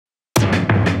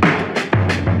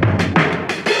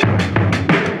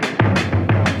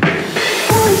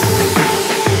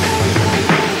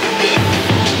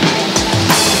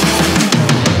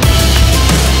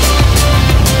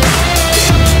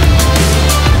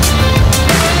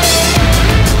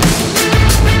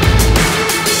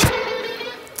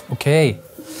Okay.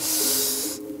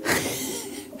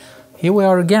 Here we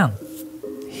are again.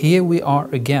 Here we are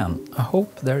again. I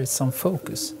hope there is some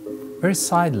focus. Very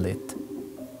side lit.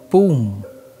 Boom.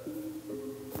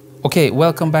 Okay,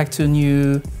 welcome back to a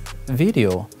new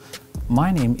video.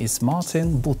 My name is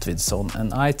Martin Botvidsson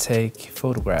and I take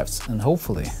photographs and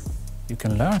hopefully you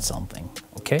can learn something,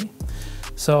 okay?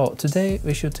 So today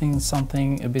we're shooting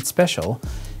something a bit special.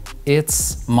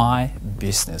 It's my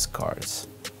business cards.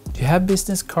 Do you have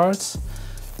business cards?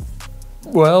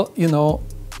 Well, you know,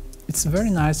 it's a very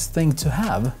nice thing to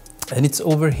have. And it's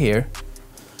over here.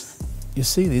 You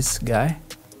see this guy?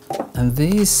 And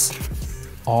these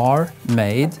are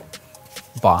made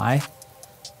by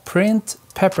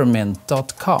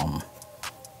printpeppermint.com.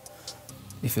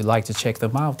 If you'd like to check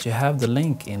them out, you have the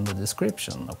link in the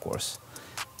description, of course.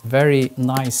 Very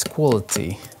nice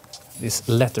quality, this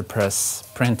letterpress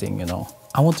printing, you know.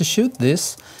 I want to shoot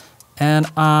this and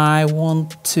I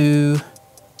want to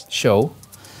show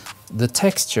the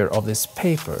texture of this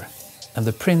paper and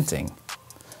the printing,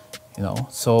 you know.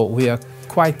 So we are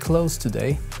quite close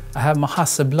today. I have my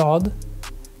Hasselblad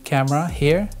camera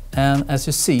here, and as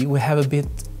you see, we have a bit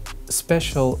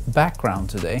special background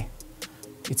today.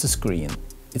 It's a screen.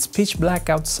 It's pitch black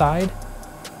outside.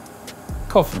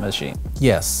 Coffee machine.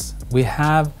 Yes, we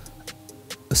have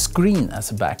a screen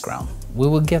as a background. We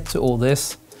will get to all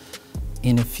this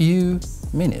in a few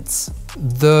minutes.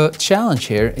 The challenge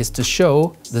here is to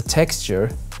show the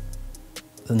texture,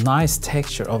 the nice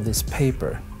texture of this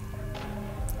paper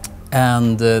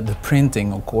and the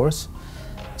printing, of course.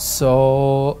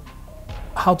 So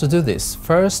how to do this?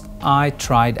 First, I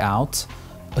tried out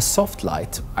a soft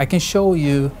light. I can show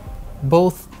you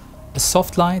both a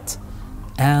soft light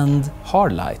and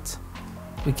hard light.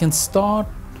 We can start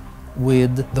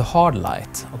with the hard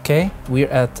light, okay? We're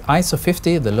at ISO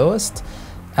 50, the lowest,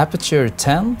 aperture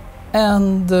 10,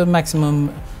 and the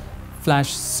maximum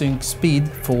flash sync speed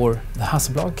for the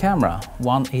Hasselblad camera,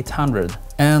 1/800.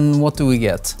 And what do we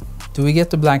get? Do we get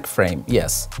the black frame?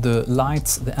 Yes. The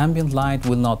lights, the ambient light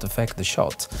will not affect the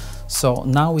shot. So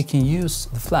now we can use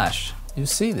the flash. You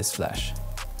see this flash?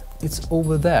 It's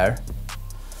over there.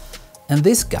 And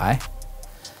this guy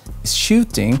is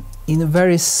shooting in a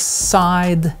very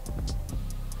side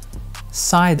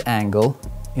angle,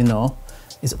 you know.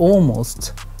 It's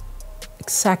almost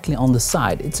exactly on the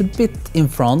side. It's a bit in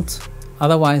front,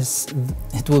 otherwise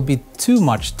it will be too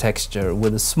much texture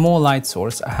with a small light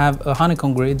source. I have a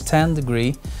honeycomb grid 10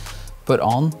 degree put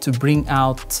on to bring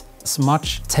out as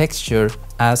much texture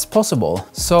as possible.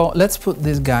 So let's put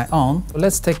this guy on.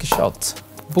 Let's take a shot.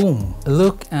 Boom!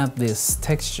 Look at this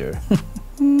texture.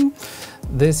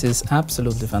 This is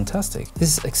absolutely fantastic.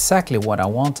 This is exactly what I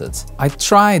wanted. I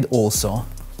tried also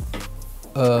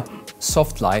a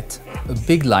soft light, a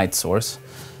big light source.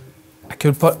 I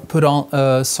could put on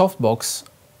a softbox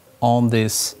on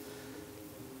this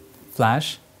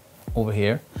flash over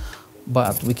here,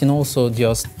 but we can also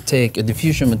just take a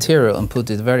diffusion material and put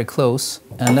it very close.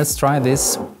 And let's try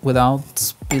this without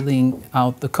spilling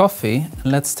out the coffee.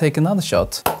 And let's take another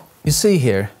shot. You see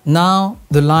here, now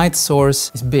the light source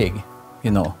is big,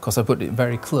 you know, because I put it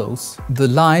very close. The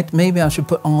light, maybe I should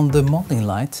put on the modeling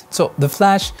light. So the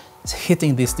flash is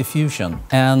hitting this diffusion.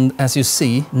 And as you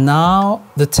see, now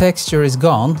the texture is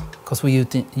gone because we're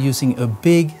using a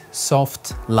big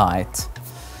soft light.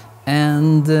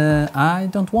 And I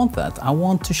don't want that. I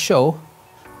want to show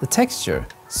the texture.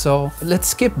 So let's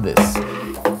skip this.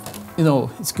 You know,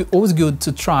 it's always good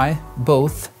to try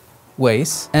both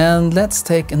ways. And let's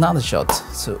take another shot.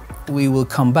 So we will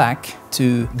come back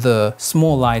to the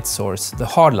small light source, the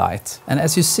hard light. And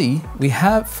as you see, we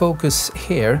have focus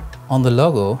here on the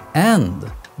logo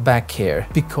and back here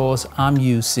because I'm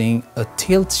using a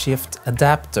tilt shift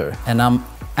adapter and I'm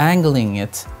angling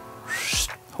it.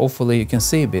 Hopefully you can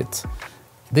see a bit.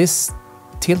 This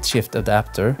tilt shift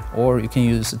adapter, or you can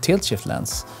use a tilt shift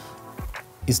lens,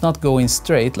 is not going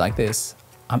straight like this.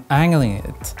 I'm angling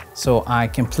it so I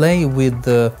can play with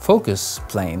the focus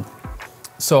plane.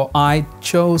 So I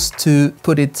chose to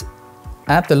put it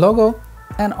at the logo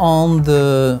and on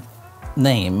the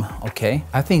name, okay?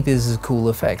 I think this is a cool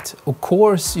effect. Of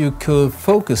course, you could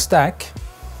focus stack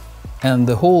and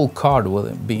the whole card will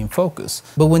be in focus.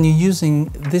 But when you're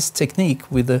using this technique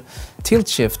with the tilt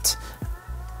shift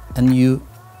and you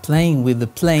playing with the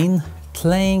plane,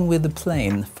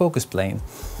 focus plane,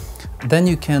 then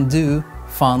you can do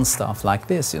fun stuff like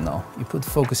this, you know. You put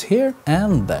focus here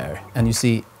and there, and you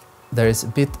see there is a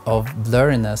bit of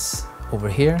blurriness over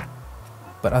here,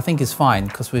 but I think it's fine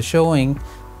because we're showing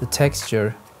the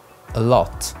texture a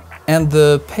lot. And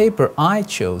the paper I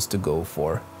chose to go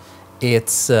for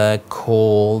It's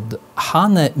called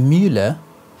Hahnemühle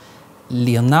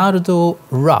Leonardo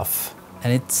Rough,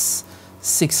 and it's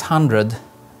 600.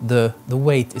 The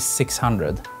weight is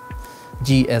 600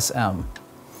 GSM,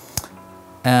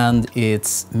 and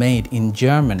it's made in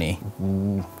Germany.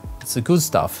 Ooh, it's a good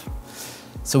stuff.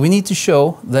 So we need to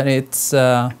show that it's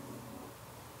the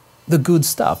good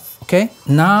stuff. Okay,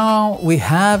 now we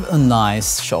have a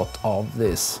nice shot of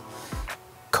this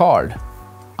card,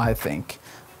 I think.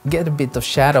 Get a bit of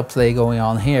shadow play going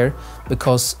on here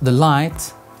because the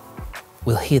light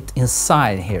will hit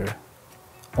inside here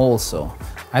also.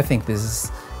 I think this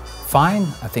is fine.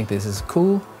 I think this is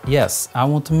cool. Yes, I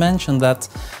want to mention that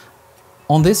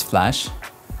on this flash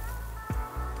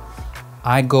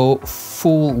I go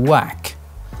full whack,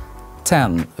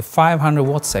 500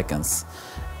 watt seconds,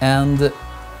 and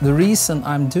the reason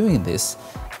I'm doing this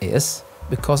is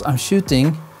because I'm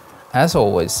shooting, as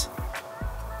always,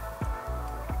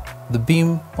 the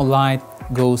beam of light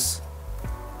goes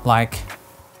like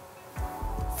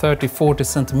 30-40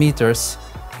 centimeters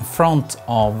in front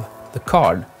of the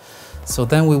card. So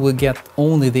then we will get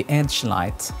only the edge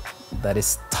light that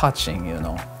is touching, you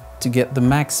know, to get the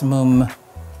maximum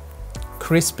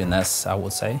crispiness, I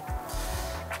would say.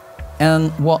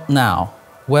 And what now?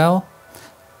 Well,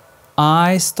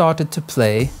 I started to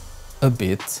play a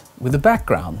bit with the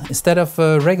background. Instead of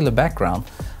a regular background,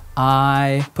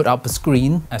 I put up a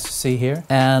screen, as you see here,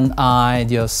 and I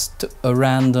just took a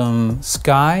random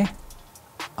sky.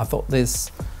 I thought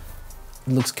this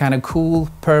looks kind of cool,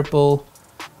 purple,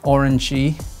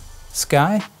 orangey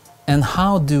sky. And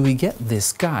how do we get this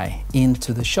sky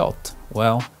into the shot?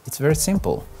 Well, it's very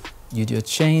simple. You just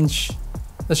change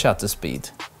the shutter speed.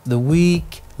 The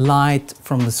weak light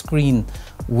from the screen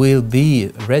will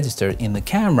be registered in the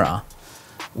camera.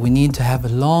 We need to have a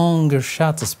longer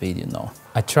shutter speed, you know.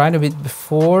 I tried a bit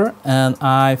before and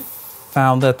I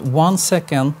found that 1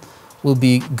 second will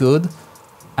be good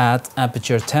at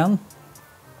aperture 10.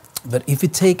 But if you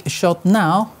take a shot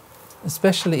now,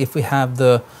 especially if we have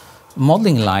the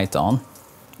modeling light on,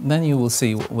 then you will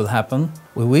see what will happen.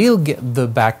 We will get the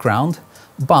background,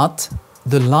 but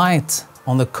the light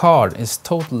on the card is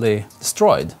totally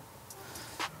destroyed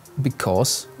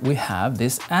because we have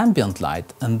this ambient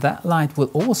light, and that light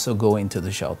will also go into the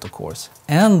shot, of course,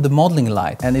 and the modeling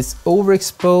light, and it's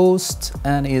overexposed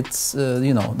and it's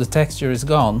you know, the texture is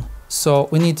gone. So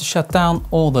we need to shut down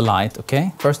all the light.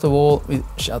 Okay, first of all we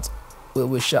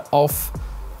shut off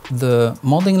the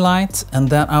modeling light, and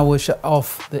then I will shut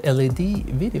off the LED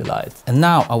video light, and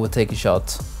now I will take a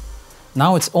shot.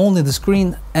 Now it's only the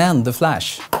screen and the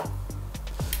flash.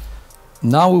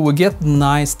 Now we will get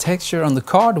nice texture on the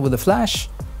card with the flash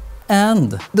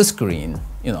and the screen,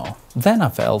 you know. Then I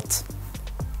felt,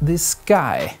 this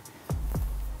sky,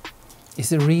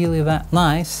 is it really that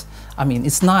nice? I mean,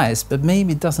 it's nice, but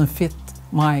maybe it doesn't fit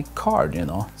my card, you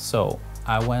know. So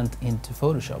I went into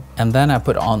Photoshop and then I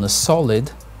put on a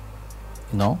solid,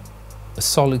 you know, a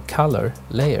solid color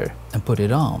layer and put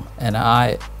it on. And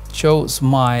I chose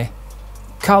my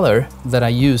color that I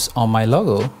use on my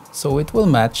logo, so it will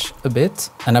match a bit,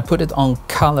 and I put it on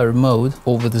color mode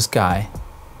over the sky,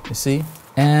 you see.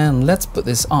 And let's put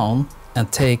this on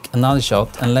and take another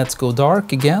shot, and let's go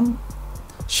dark again,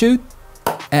 shoot,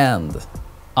 and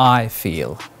I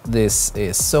feel this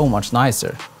is so much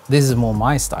nicer. This is more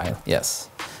my style, yes.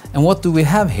 And what do we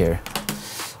have here?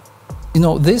 You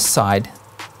know, this side,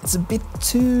 it's a bit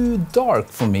too dark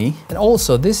for me, and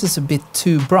also this is a bit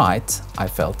too bright, I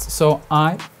felt. So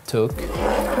I took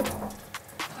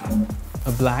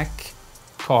a black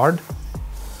card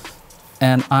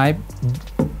and I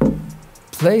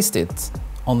placed it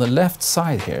on the left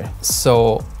side here,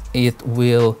 so it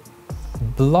will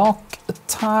block a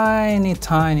tiny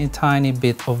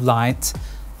bit of light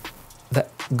that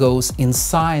goes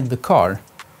inside the card.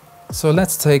 So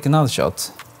let's take another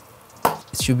shot.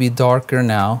 It should be darker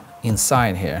now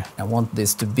inside here. I want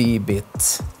this to be a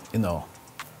bit, you know,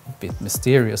 a bit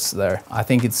mysterious there. I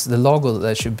think it's the logo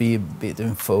that should be a bit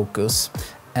in focus.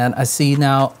 And I see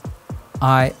now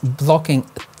I blocking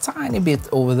a tiny bit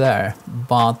over there,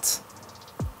 but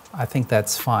I think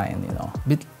that's fine, you know. A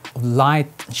bit of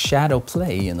light shadow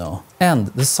play, you know. And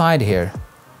the side here,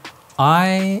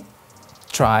 I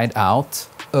tried out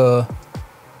a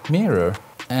mirror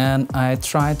and I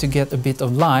tried to get a bit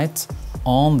of light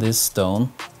on this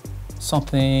stone,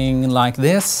 something like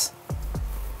this.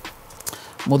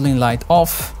 Modeling light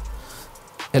off,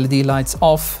 LED lights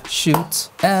off, shoot.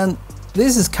 And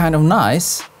this is kind of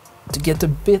nice to get a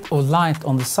bit of light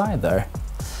on the side there.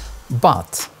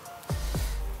 But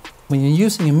when you're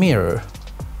using a mirror,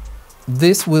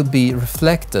 this will be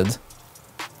reflected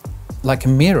like a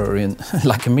mirror in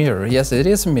like a mirror. Yes, it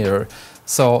is a mirror.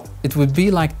 So it would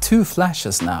be like two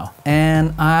flashes now,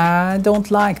 and I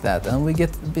don't like that. And we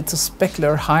get a bit of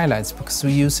specular highlights because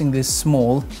we're using this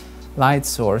small light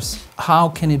source. How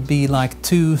can it be like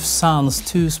two suns,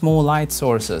 two small light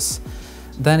sources?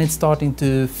 Then it's starting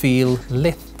to feel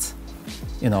lit,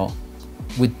 you know,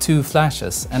 with two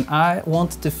flashes. And I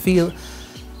wanted to feel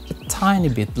a tiny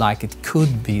bit like it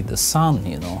could be the sun,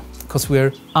 you know, because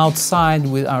we're outside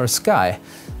with our sky.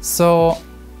 So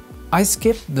I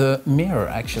skipped the mirror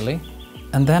actually,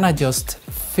 and then I just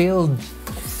filled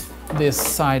this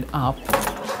side up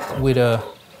with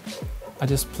I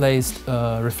just placed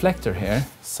a reflector here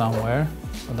somewhere,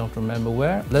 I don't remember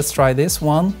where. Let's try this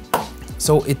one.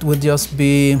 So it would just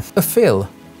be a fill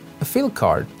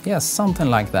card, yes, something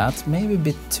like that, maybe a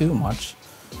bit too much.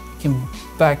 You can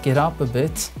back it up a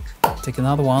bit, take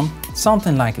another one,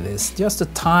 something like this, just a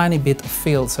tiny bit of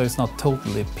fill so it's not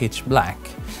totally pitch black.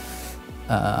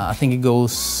 I think it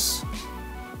goes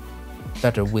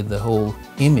better with the whole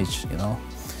image, you know.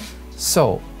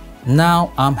 So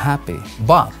now I'm happy,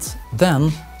 but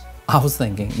then I was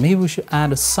thinking maybe we should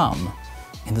add a sun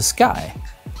in the sky.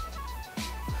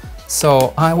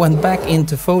 So I went back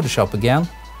into Photoshop again.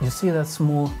 You see that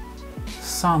small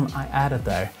sun I added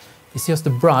there? It's just a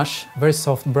brush, very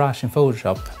soft brush in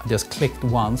Photoshop. I just clicked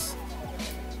once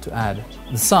to add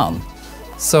the sun.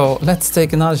 So let's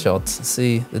take another shot to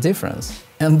see the difference.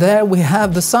 And there we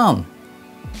have the sun.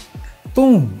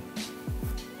 Boom!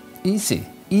 Easy,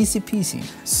 easy peasy.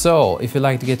 So if you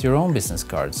like to get your own business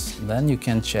cards, then you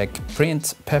can check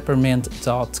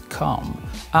printpeppermint.com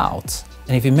out.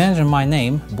 And if you mention my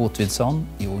name, Botvidsson,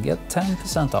 you will get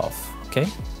 10% off, okay?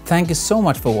 Thank you so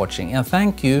much for watching, and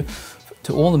thank you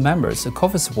to all the members, the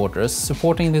coffee supporters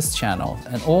supporting this channel,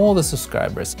 and all the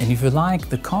subscribers. And if you like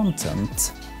the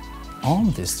content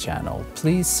on this channel,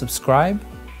 please subscribe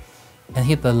and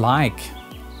hit the like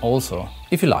also,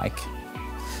 if you like.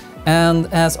 And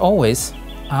as always,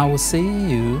 I will see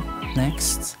you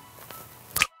next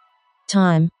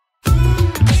time.